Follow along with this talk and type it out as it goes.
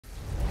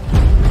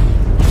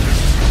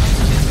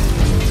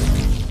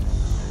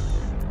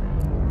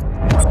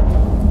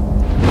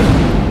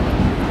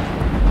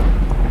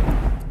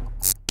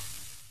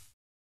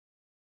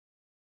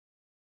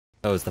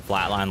Oh, is the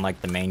flatline like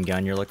the main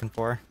gun you're looking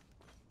for?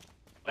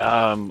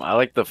 I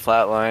like the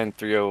flatline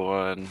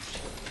 301.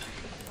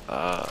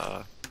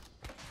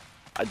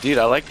 Dude,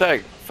 I like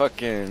that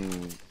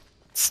fucking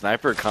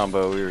sniper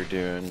combo we were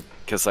doing.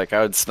 Cause like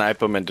I would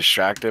snipe him and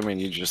distract him, and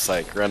you just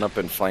like run up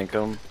and flank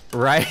him.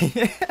 Right.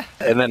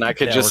 And then I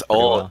could Yeah, just worked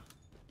pretty ult, well.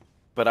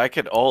 but I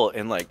could ult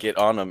and like get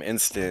on him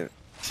instant.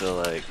 So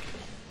like,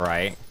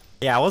 Right.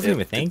 Yeah, I wasn't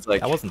even thinking.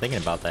 like, I wasn't thinking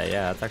about that.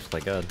 Yeah, that's actually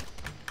good.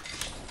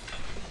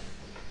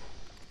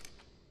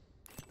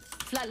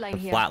 Flatline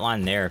here.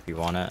 Flatline there if you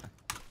want it.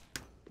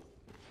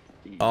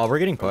 Oh, we're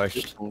getting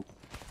pushed.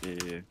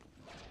 Yeah.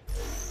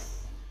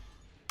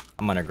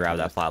 I'm gonna grab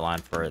that flatline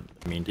for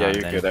the meantime.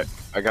 Yeah, you're good.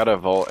 I got a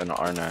vault and an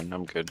R9.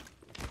 I'm good.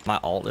 My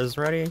ult is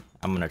ready.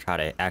 I'm gonna try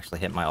to actually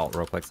hit my ult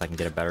real quick so I can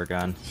get a better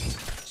gun.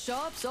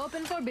 Shops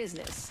open for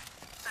business.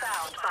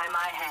 Found by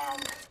my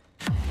hand.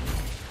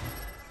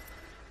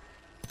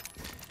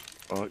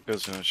 Oh, it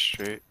goes in a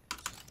straight.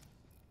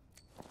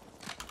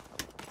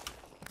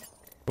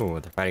 Ooh,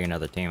 they're fighting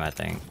another team, I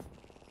think.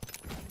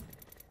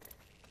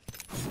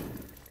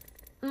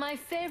 My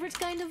favorite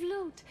kind of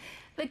loot.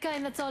 The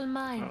kind that's all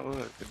mine. Oh,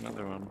 look,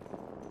 another one.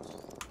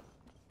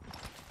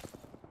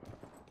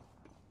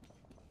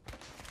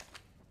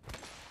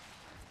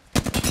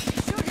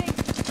 Shooting.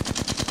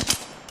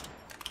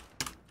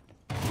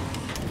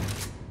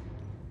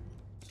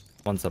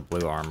 One's a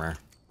blue armor.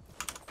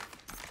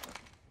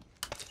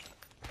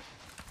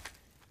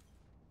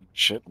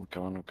 Shit, I'm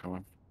coming, I'm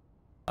coming.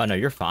 Oh no,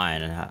 you're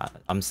fine.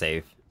 I'm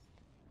safe.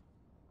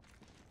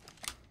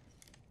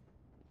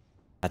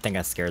 I think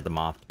I scared them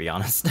off, to be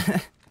honest.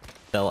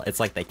 It's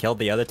like they killed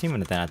the other team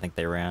and then I think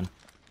they ran.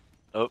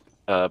 Oh,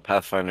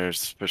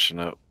 Pathfinder's pushing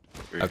up.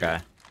 Okay.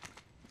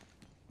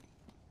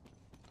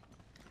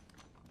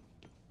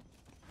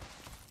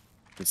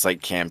 It's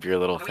like camp your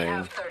little We thing.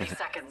 have 30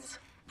 seconds.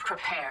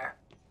 Prepare.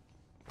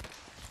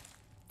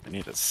 I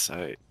need a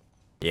sight.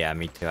 Yeah,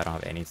 me too. I don't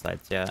have any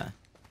sights yet.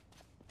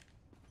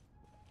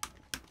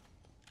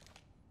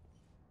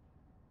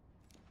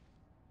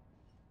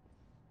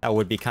 That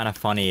would be kind of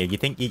funny. You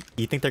think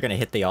they're gonna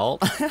hit the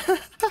ult?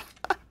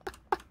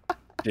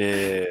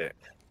 Yeah.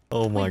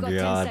 Oh my We've got 10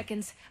 god.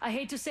 seconds. I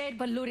hate to say it,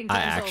 but looting I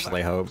time's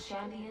actually over. hope.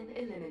 Champion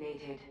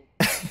eliminated.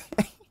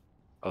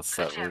 I'll The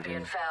set champion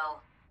moving.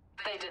 fell.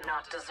 They did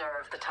not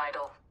deserve the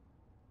title.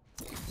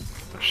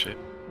 Oh shit.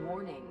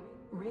 Warning.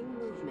 Ring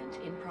movement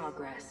in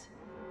progress.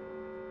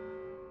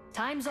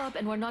 Time's up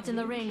and we're not in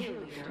the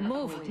ring.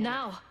 Move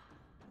now.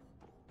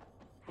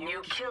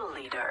 New kill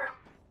leader.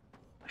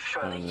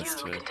 Surely you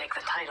that's can good. take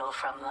the title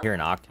from them. You're an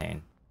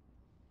Octane.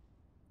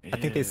 I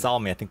think they saw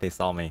me. I think they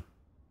saw me.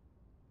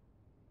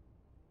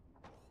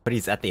 But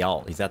he's at the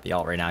ult. He's at the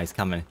ult right now. He's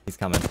coming. He's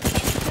coming.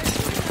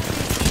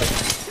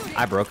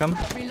 I broke him.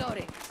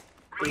 Reloading.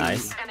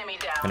 Nice. Enemy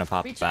down. Gonna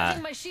pop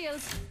Recharging that. my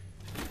shields.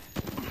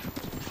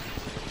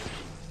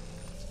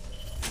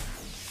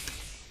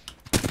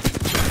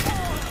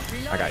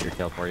 I got your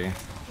kill for you.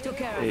 Took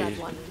care of that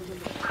one.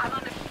 I'm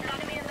under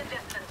enemy in the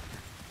distance.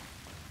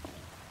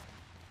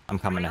 I'm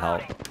coming to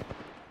help.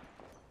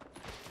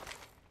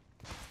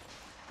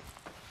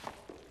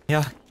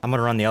 Yeah, I'm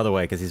gonna run the other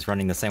way because he's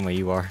running the same way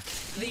you are.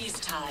 These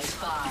ties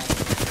bind.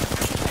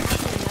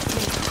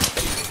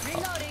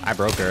 Reloading. I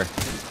broke her.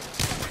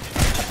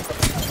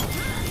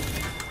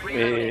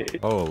 Hey.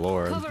 Oh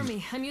lord. Cover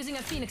me. I'm using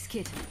a Phoenix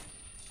kit.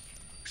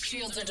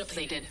 Shields are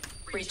depleted.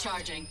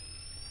 Recharging.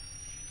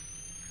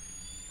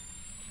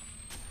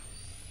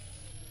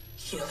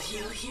 Heal,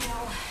 heal,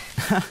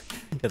 heal.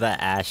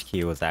 That Ash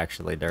key was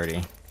actually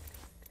dirty.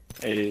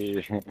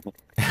 Hey.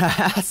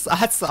 I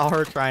saw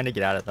her trying to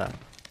get out of that.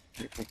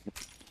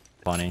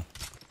 Funny.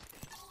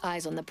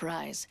 Eyes on the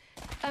prize.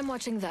 I'm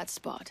watching that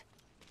spot.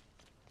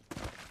 I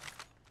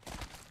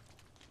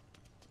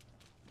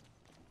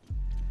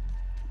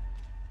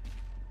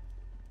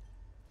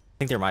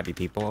think there might be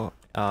people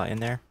in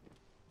there.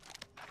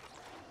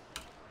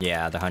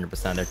 Yeah, the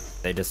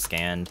 100%. They just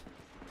scanned.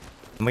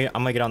 I'm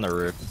gonna get on the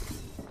roof.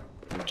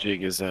 What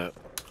jig is that?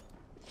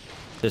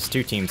 There's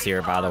two teams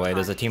here, by the way.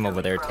 There's a team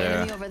over there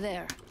Enemy too. over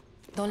there.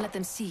 Don't let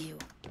them see you.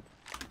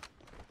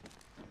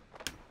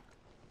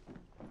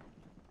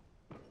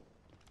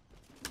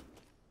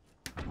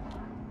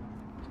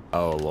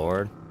 Oh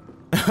lord.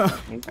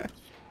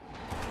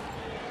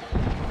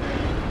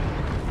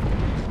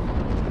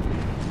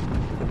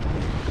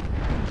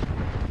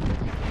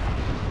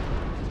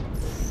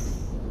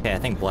 Okay, I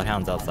think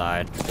Bloodhound's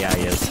outside. Yeah,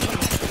 he is.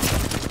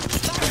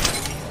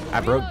 I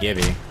broke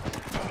Gibby.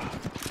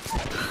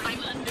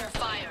 I'm under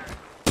fire.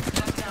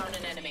 Knock down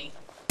an enemy.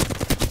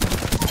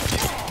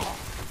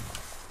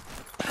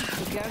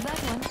 Took care of that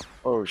one.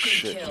 Oh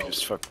shit, kill. you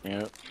just fucked me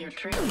up. You're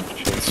trailing.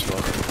 Shit,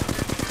 swap.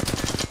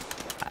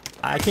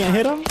 I can't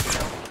hit him.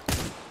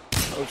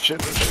 Oh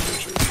shit, oh shit, oh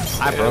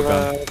shit. I broke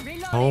him.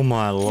 Reloading. Oh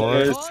my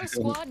lord. All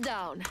squad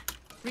down.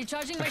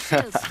 Recharging my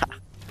shields.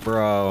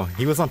 Bro,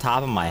 he was on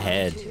top of my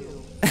head. Healing.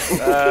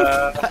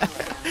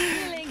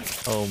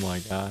 Oh my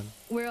god.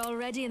 We're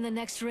already in the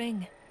next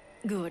ring.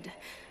 Good.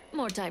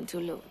 More time to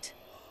loot.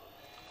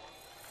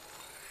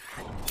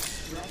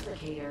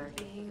 Replicator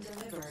being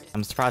delivered.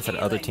 I'm surprised that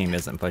other team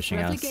isn't pushing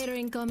us. Replicator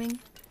incoming.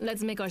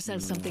 Let's make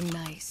ourselves something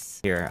nice.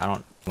 Here, I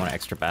don't want an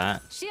extra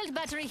bat. Shield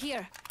battery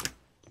here.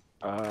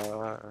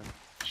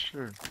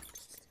 Sure.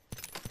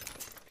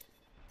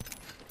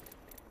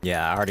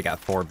 Yeah, I already got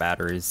 4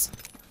 batteries.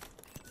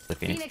 The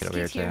Phoenix kit over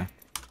here too.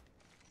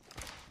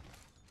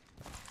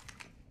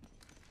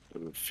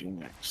 The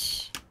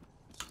Phoenix.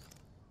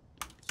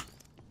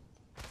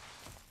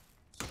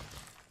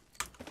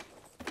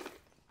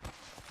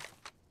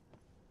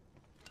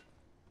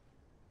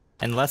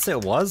 Unless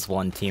it was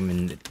one team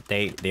and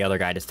the other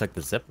guy just took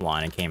the zip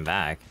line and came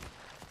back.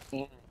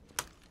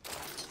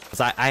 Cause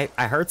I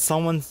heard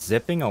someone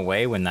zipping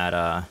away when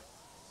that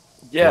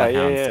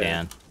bloodhound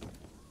scanned.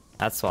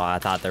 That's why I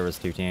thought there was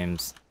 2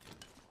 teams.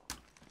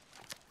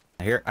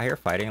 I hear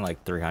fighting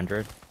like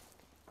 300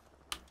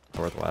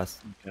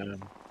 northwest. Okay.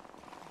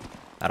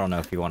 I don't know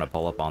if you want to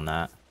pull up on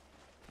that.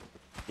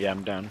 Yeah,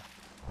 I'm down.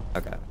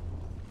 Okay.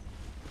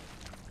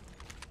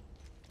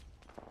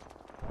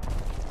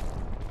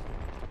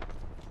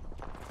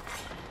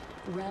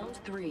 Round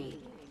 3.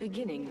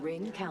 Beginning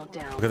ring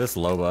countdown. Look at this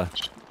Loba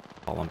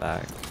falling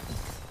back.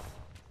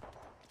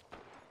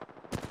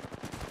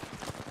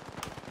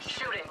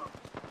 Shooting.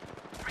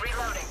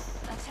 Reloading.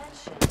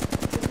 Attention.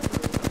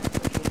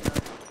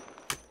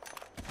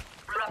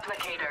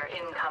 Replicator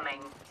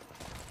incoming.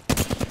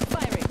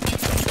 Firing.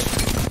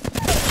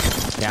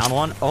 Down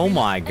one. Oh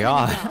my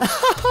god.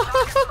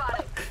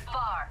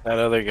 That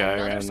other guy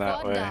Another ran that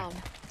squad way. down.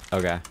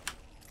 Okay.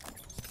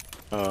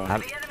 Oh,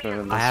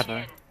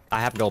 I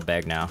have gold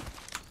bag now.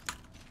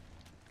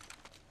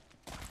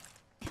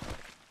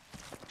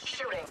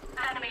 Shooting.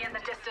 Enemy in the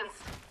distance.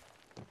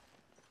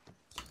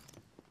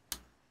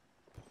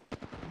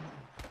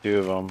 2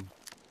 of them.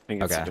 I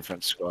think it's Okay. a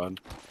different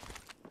squad.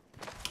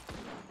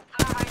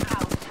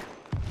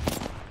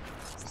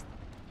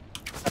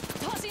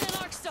 Tossing an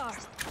arc star.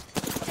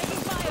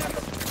 Taking fire.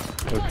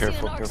 Oh, Tossing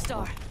careful, an arc careful.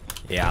 star.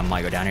 Yeah, I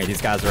might go down here.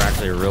 These guys are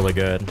actually really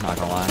good. Not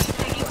gonna lie.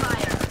 Taking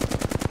fire.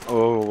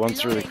 Oh,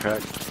 one's really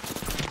cracked.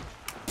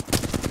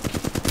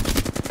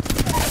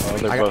 Oh,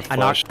 they're both I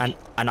flushed. knocked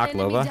Enemy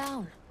Loba.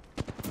 down.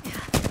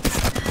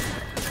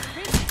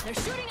 They're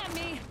shooting at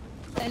me.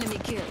 Enemy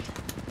killed.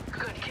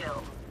 Good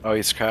kill. Oh,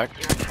 he's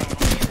cracked.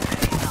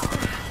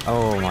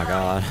 Oh my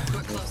god.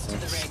 We're close to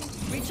the ring.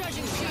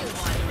 Recharging shield.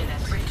 1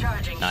 minute.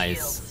 Recharging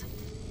Nice. shields.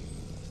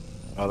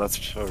 Oh,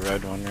 that's a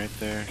red one right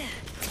there.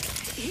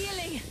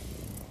 Healing.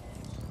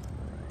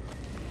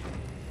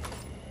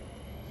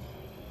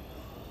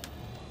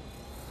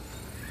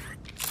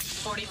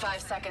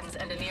 "45 seconds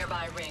and a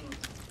nearby ring.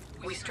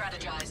 We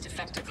strategized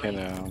effectively. Can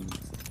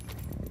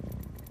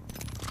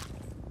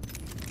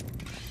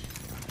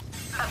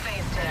A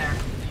phase tear.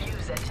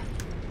 Use it.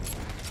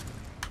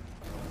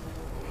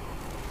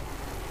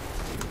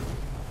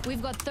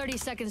 We've got 30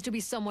 seconds to be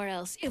somewhere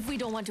else if we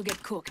don't want to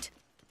get cooked.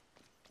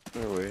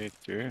 oh, wait,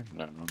 here?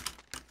 No.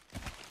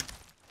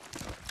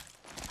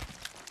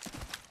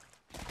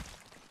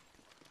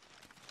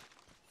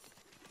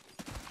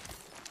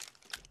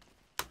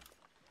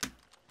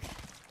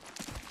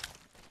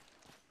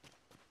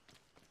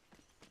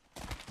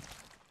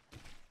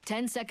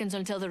 10 seconds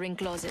until the ring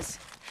closes.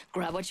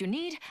 Grab what you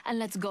need and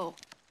let's go.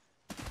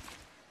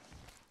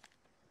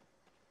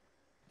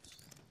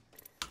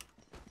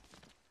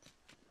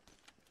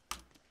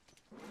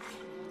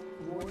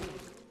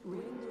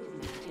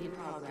 In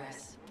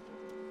progress.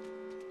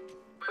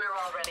 We're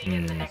already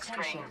in the next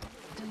ring.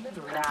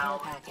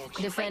 Now.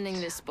 Defending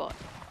this spot.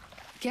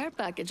 Care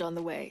package on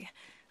the way.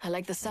 I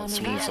like the sound of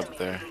Who's that. up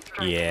there?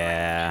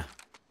 Yeah.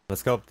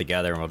 Let's go up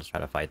together and we'll just try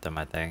to fight them,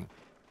 I think.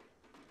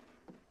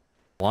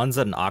 One's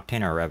an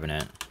Octane or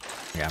Revenant.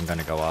 Yeah, I'm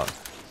gonna go up.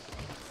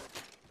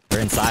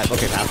 They're inside.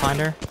 Okay,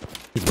 Pathfinder.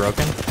 He's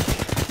broken.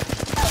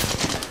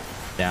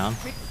 Down.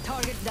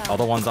 Target down. All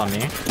the ones on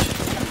me.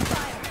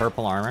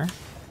 Purple armor.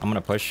 I'm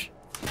gonna push.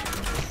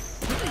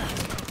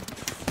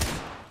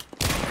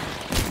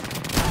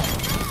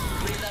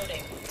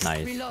 Reloading.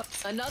 Nice. Reload.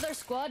 Another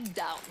squad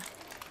down.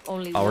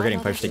 Only Oh, we're one getting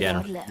other pushed again.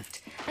 squad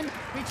left. And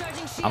recharging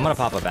shields. I'm gonna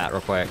pop a bat real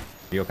quick.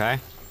 You okay?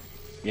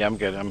 Yeah, I'm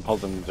good. I'm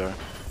holding the door.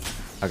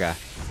 Okay.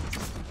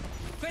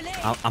 Grenade.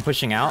 I'm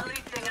pushing out.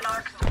 Releasing an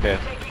arc. Okay.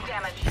 Taking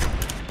damage.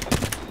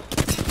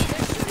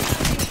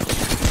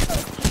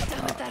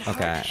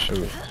 Okay.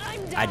 Ooh.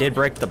 I'm down. I did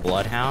break the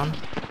Bloodhound.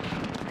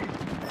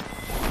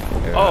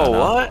 Oh, no.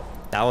 what?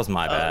 That was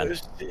my bad. Oh,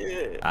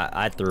 shit.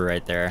 I threw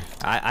right there.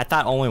 I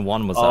thought only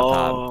one was up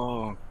top.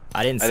 Oh,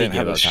 I didn't I see didn't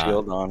have you a up top.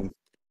 shield on.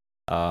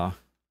 Oh.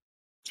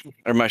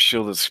 Or my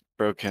shield is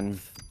broken.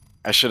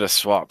 I should have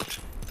swapped.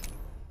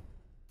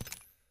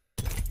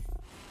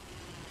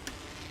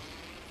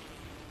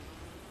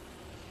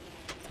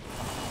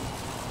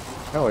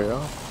 Hell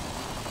yeah.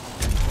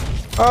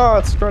 Oh,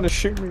 it's trying to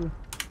shoot me.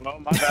 Oh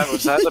my god,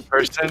 was that the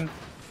person?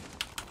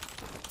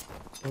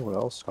 Oh,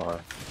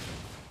 L-Star.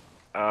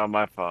 Oh,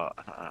 my fault.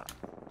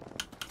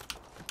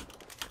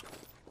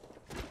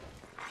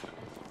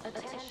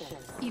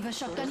 Eva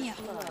shotgun here.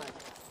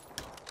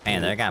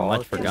 Man, they got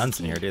much for guns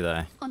in here, do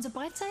they? On the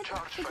bright side,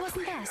 it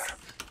wasn't gas.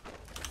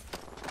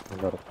 We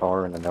got a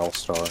car and an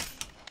L-Star.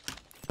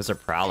 There's a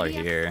prowler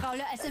here.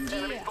 Prowler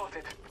SMG here.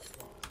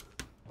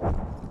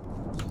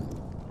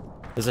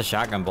 There's a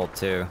shotgun bolt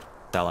too,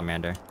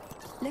 salamander.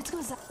 Let's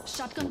go.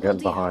 Shotgun I'm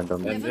getting bolt behind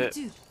them. here. Level it.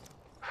 2.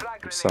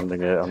 I'm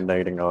sending it. I'm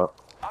nading up.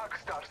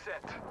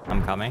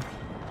 I'm coming.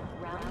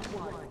 Round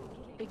 1.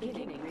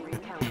 Beginning ring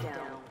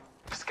countdown.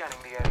 Scanning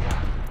the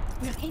area.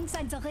 We're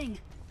inside the ring.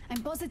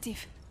 I'm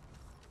positive.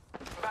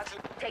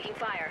 Taking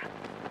fire.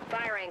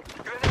 Firing.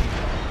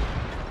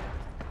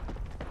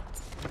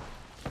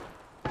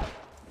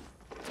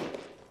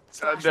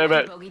 God damn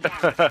it. Bogey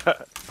down.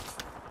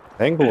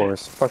 Bangalore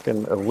is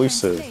fucking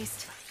elusive.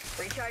 Placed.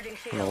 Recharging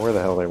I don't know shield. where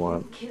the hell they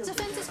went. The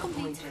fence is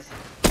complete.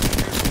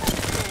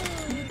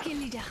 New kill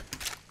leader.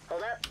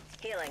 Hold up.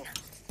 Healing.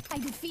 I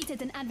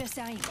defeated an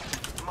adversary.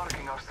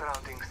 Marking our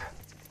surroundings.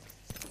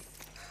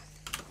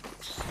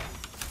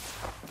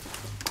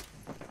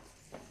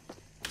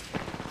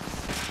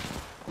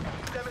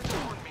 Damage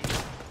on me.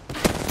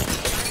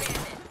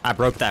 I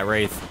broke that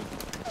wraith.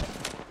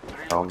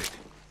 Um,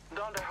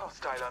 Down the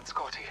hostile on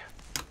Scotty.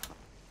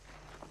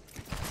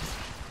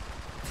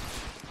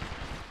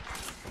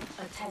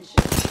 Attention.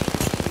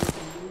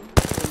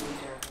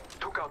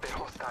 Took out the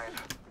hostile.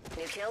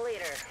 New kill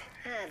leader.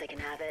 They can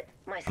have it.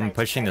 My I'm sights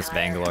pushing are this higher.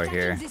 Bangalore Attacking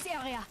here. this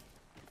area.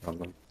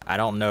 I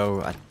don't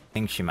know. I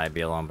think she might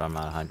be alone, but I'm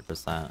not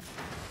 100%.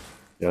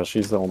 yeah,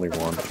 she's the only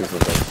one. She's the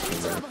best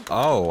teammate.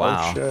 Oh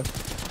wow! Oh shit!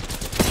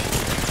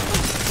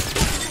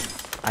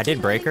 I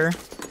did break her.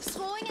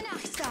 Throwing an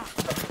arc star.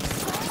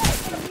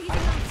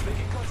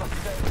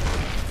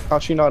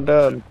 How's she not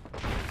dead?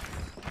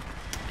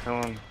 Come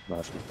on.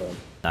 No, she's dead.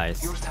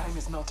 Nice. Your time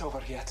is not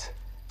over yet.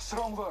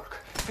 Strong work.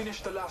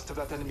 Finish the last of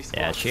that enemy squad.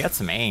 Yeah, she had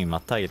some aim. I'll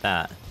tell you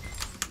that.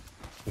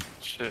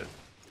 Shit.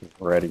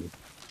 Ready.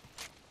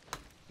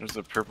 There's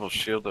a purple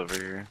shield over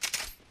here.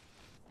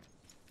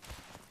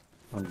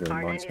 I'm good.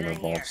 Mine's gonna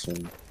evolve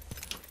soon.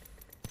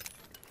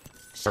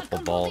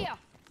 Shotgun ball. here.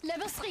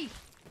 Level 3.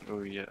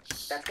 Oh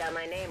yes. That's got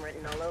my name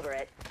written all over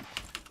it.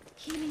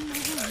 Healing my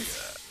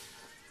wounds.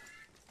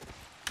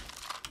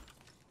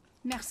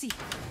 Merci.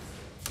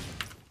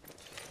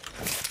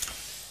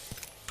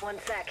 1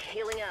 sec.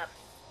 Healing up.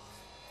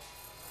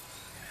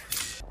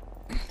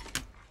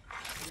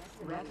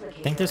 I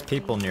think there's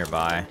people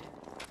nearby.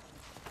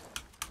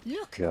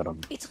 Look, Get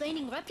 'em. it's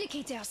raining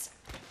replicators.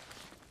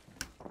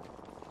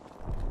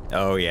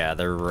 Oh yeah,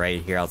 they're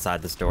right here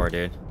outside this door,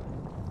 dude.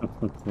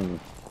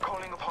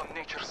 Calling upon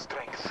nature's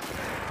strength.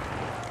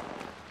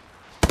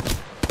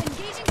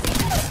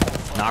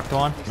 Engaging. Knocked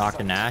one.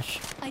 Knocked a Nash.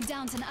 I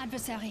downed an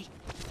adversary.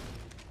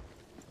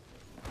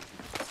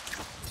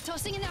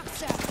 Tossing an arc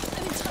star.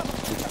 I'm in trouble.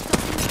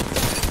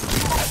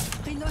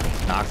 Tossing.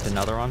 Reloading. Knocked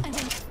another one. And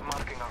then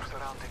Marking our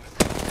surroundings.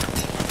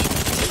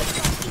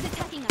 he's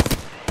attacking us.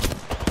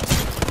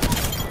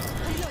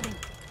 Reloading.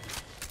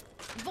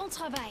 Bon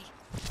travail.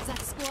 That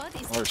squad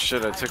is. Oh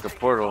shit, I took a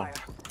portal.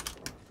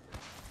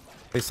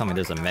 Please tell me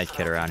there's a med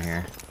kit around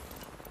here.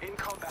 In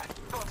combat.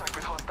 Contact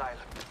with hostile.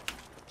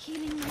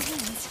 Healing my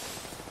wounds.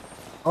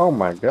 Oh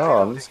my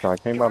god, this guy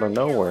came out of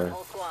nowhere.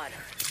 Whole squad.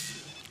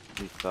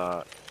 He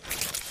thought.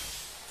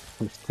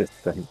 This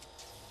thing.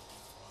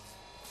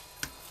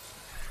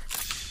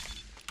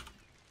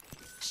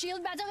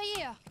 Shield battery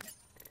here.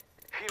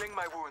 Healing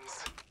my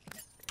wounds.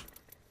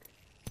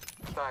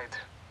 Died.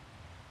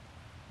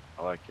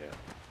 I like it.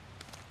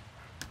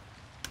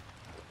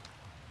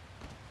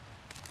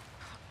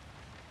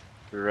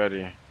 We're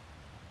ready.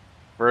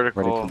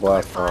 Vertical. Ready to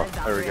blast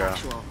off. There we go.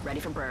 Actual.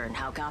 Ready for burn.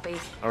 How copy?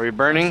 Are we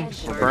burning?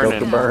 We're Go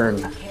to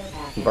burning.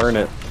 burn. Burn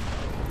it.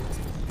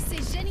 C'est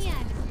génial.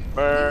 We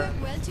Burn.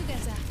 work well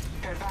together.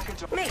 Care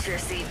package. Make sure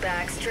seat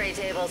backs, tray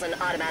tables, and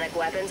automatic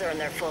weapons are in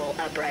their full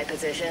upright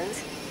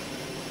positions.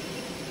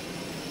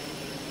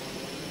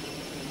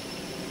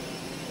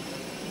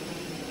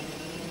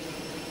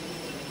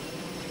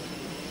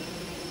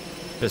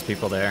 There's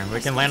people there.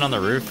 We can land on the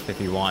roof if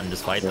you want and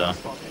just fight though.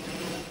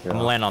 I'm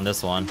gonna land on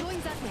this one.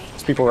 Going that way.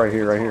 There's people right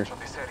here, right here. On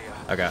this area.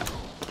 Okay.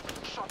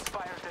 Shots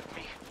fired at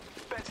me.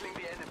 Battling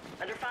the enemy.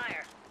 Under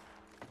fire.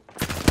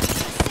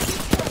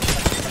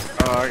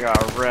 Oh, I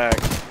got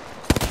wrecked.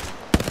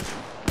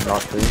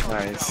 Knocked three.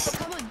 Nice.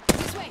 Come on,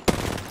 this way.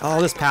 Oh,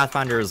 this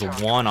Pathfinder is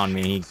one on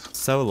me. He's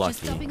so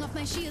Just lucky. topping off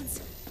my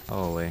shields.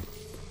 Holy.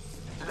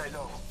 Lie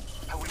low.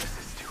 I will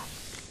assist you.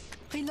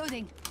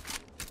 Reloading.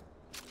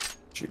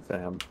 Shoot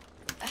them.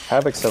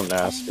 Havoc's so Healing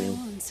my nasty.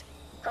 wounds.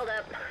 Hold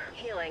up.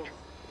 Healing.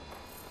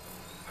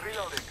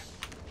 Reloading.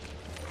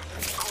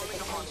 Calling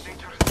upon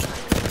nature's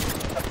strength.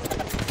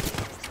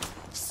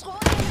 Throw an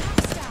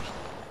arc star.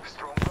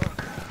 Strong work.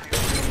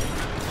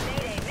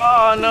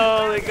 Oh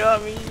no, they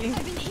got me. I've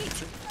been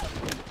hit.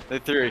 They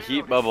threw a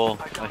heat bubble,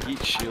 a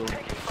heat shield.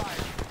 Taking fire.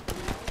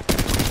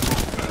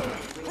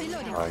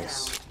 Reloading.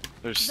 Nice.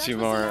 There's That two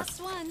was the more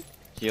last one.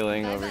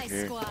 healing over Bye-bye,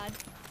 here. squad.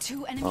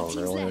 2 enemy Oh, teams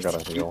really? I left.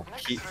 gotta heal.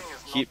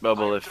 Heat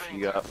bubble if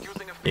you got.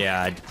 Using a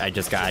Yeah,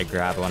 I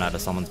grabbed one out of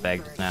someone's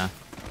bag just now.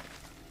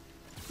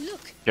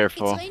 Look,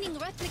 Careful.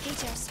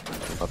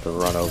 About to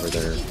run over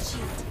there.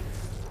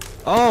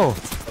 Oh!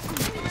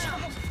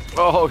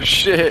 Oh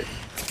shit!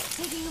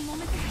 Taking a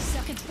moment.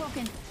 Circuit's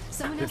broken.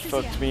 Someone It else is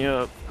fucked here. me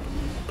up.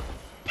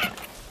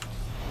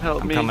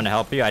 Help I'm me. coming to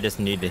help you. I just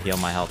need to heal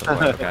my health.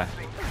 Okay.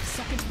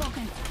 Circuit's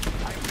broken.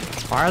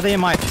 Why are they in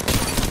my...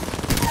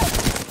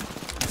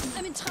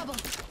 I'm in trouble.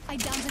 I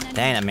downed an enemy.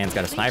 Dang, that man's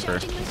got a sniper.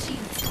 Recharging my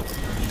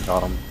shields.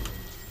 Got him.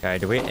 Okay,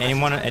 do we...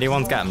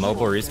 Anyone's got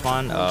mobile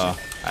respawn?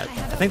 I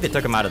think they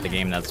took him out of the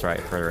game. That's right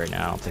for right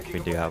now. I don't think we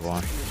do have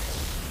one.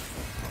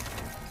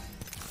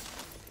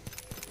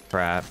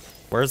 Crap.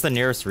 Where's the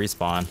nearest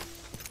respawn?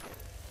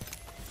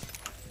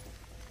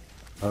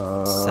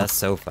 That's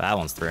so far. That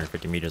one's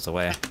 350 meters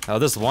away. Oh,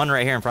 there's one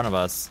right here in front of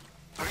us.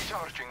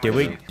 Did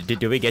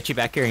we get you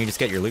back here and you just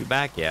get your loot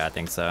back? Yeah, I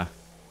think so.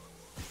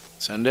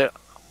 Send it.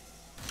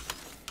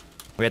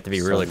 We have to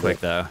be really quick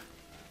though.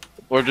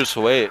 Or just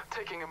wait.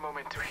 Taking a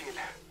moment to heal.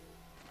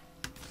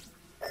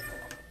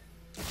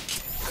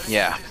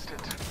 Yeah.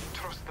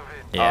 Trust the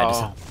wind. Yeah, Oh.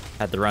 just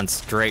had to run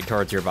straight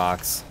towards your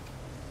box.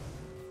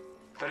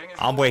 The ring is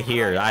I'll wait close.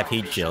 here. I have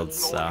heat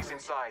shields, No so one is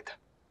inside.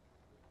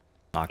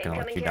 not gonna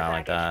let you die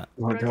like that.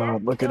 Oh my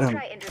god, look at Don't him.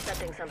 try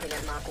intercepting something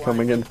at Mach 1.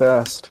 Coming in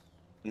fast.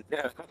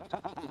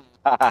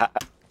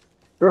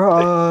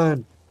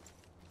 Run!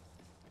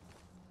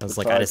 I was The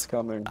like, tide's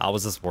coming. I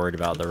was just worried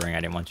about the ring.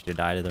 I didn't want you to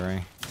die to the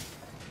ring.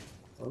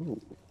 Oh,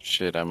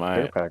 Shit, I care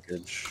might.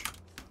 package.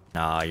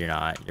 No, you're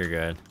not. You're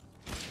good.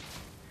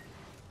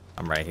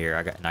 I'm right here.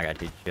 I got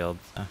heat shields.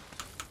 So.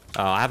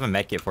 Oh, I have a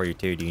med kit for you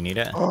too. Do you need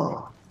it?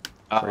 Oh,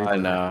 I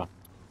know.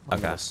 I'm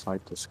Okay. gonna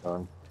snipe this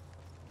guy.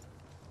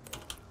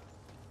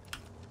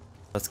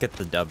 Let's get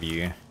the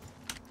W.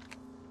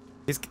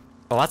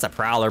 Oh, that's a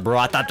prowler, bro.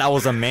 I thought that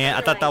was a man.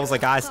 I thought that was a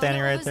guy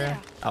standing right there.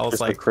 I was There's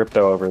the like,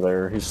 crypto over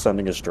there. He's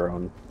sending his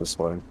drone this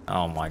way.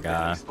 oh my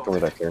god. Go where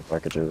that care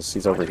package is.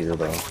 He's over here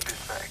though.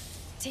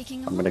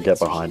 Taking a I'm gonna moment get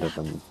to behind heal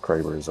him and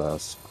Kraber his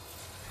ass.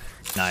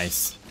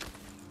 Nice.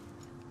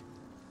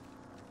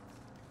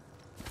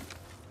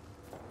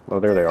 Oh,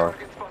 there they are.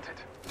 Target spotted.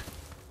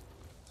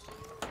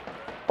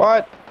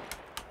 What?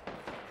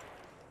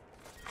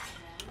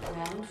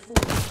 Round 4.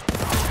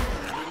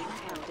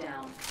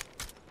 Countdown.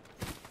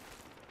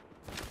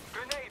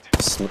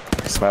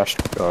 Grenade. Smashed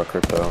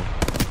crypto.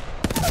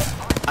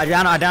 I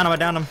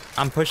down him.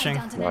 I'm pushing.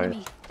 down to an Right.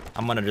 enemy.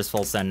 I'm gonna just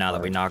full send now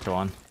that we knocked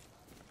one.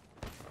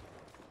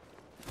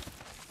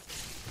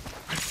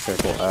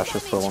 Careful, Ash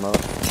is throwing up.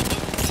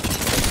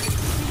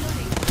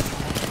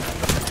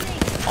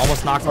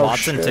 Almost knocked Oh,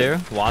 Wattson shit.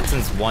 too.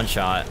 Watson's one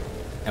shot,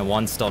 and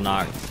one's still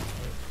knocked.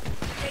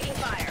 Taking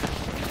fire.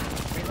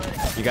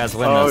 You guys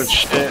win Oh this.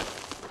 shit.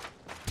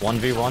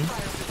 1v1.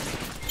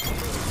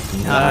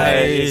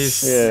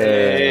 Nice.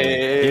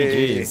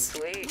 Yay. GG's.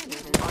 Sweet.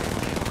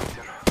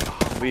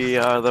 We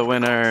are the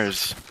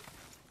winners.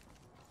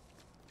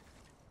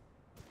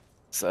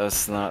 It's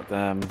us, not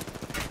them.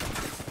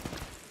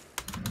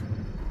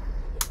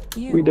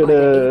 You We did are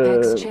the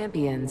it. Apex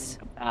champions.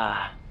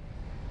 Ah.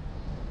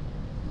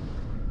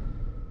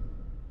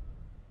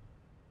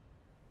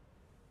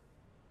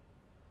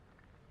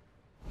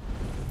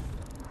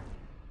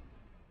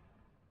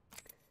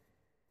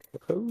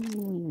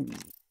 Ooh.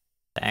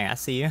 Dang, I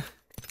see you.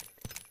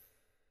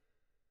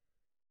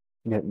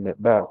 Getting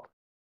it back.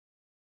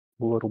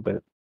 A little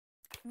bit.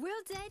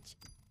 World's Edge.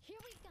 Here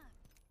we go.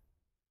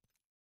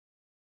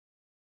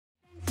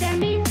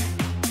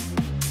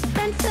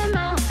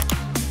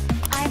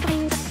 I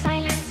bring the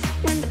silence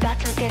when the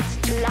battle gets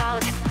too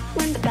loud.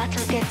 When the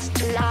battle gets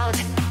too loud.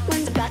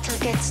 When the battle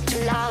gets too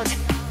loud.